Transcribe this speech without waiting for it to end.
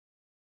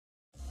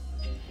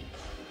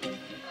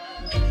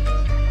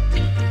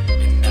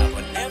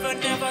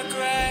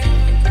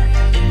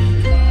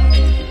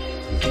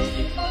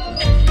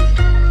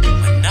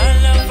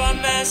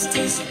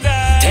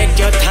Take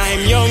your time,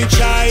 young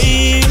child.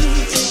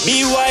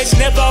 Be wise,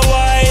 never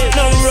wild.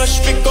 No rush,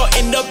 we go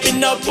end up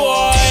in a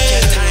boy. Take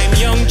your time,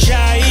 young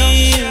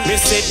child. Me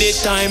say the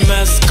time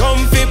has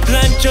come, we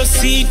plant your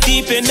seed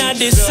deep in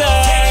the soil.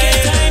 Take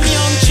your time,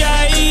 young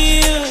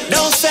child.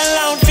 Don't sell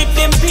out with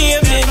them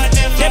pavement.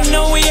 Them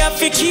know we have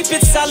to keep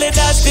it solid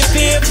as the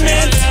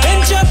pavement.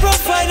 Venture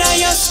provide on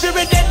your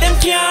spirit that them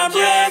can't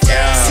break.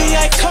 See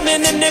I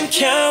coming and them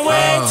can't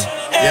wait.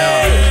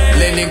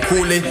 Lyndon,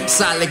 Koulie,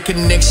 solid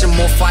connection,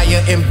 more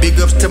fire and big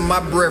ups to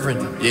my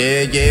brethren.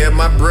 Yeah,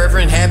 my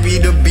brethren, happy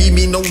to be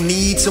me, no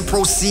need to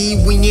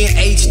proceed. We in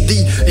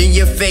HD, in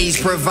your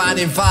face,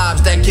 providing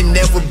vibes that can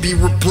never be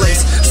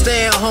replaced.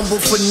 Staying humble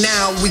for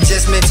now, we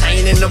just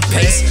maintaining the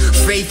pace.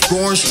 Faith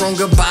growing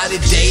stronger by the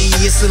day,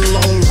 it's a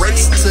long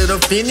race to the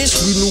finish.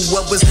 We knew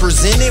what was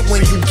presented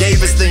when you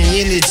gave us the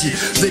energy.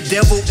 The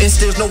devil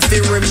instills no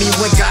fear in me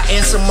when God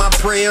answered my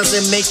prayers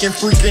and making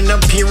freaking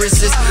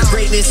appearances.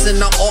 Greatness in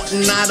the art,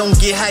 and I don't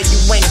get how you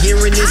ain't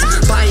hearing this.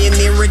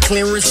 Pioneering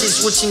clearances,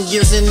 switching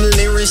gears in the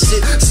lyrics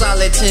shit.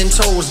 Solid 10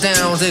 toes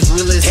down, as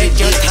real as it gets. Take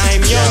your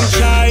time, young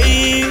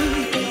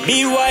child.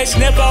 Be wise,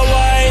 never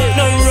wild.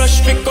 No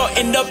rush, we go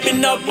end up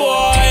in a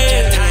boy. Take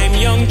your time,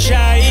 young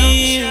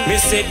child. Me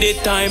say the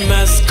time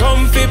has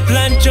come, we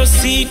plant your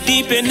seed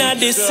deep in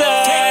the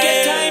soil.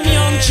 Take your time,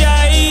 young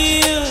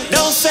child.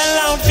 Don't sell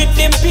out with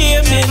them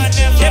pavement.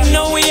 Them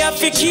know we have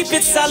to keep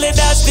it solid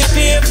as the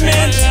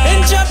pavement.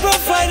 And Jah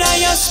provide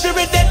on your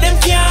spirit that them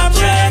can't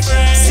break.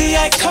 See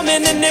I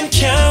coming and them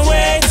can't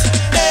wait.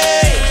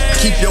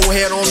 Keep your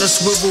head on the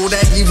swivel,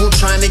 that evil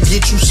trying to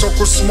get you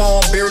circle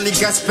small. Barely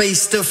got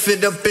space to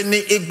fit up in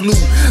the igloo.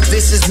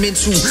 This is meant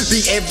to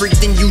be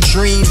everything you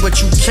dream, but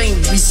you can't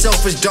be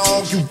selfish,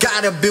 dog. You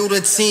gotta build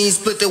a team,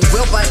 split the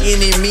wealth by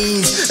any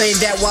means.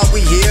 Ain't that what we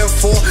here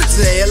for?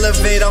 To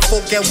elevate our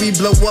folk and we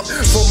blow up.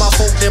 For my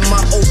folk, then my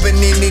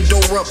opening the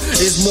door up.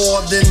 It's more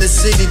than the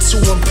city to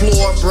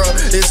implore, bruh.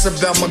 It's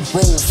about my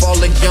growth,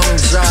 all the young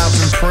jobs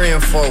I'm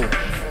praying for.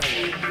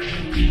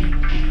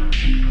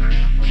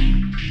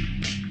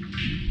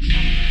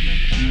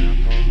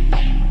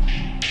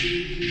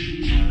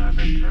 I've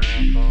been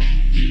praying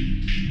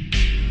for.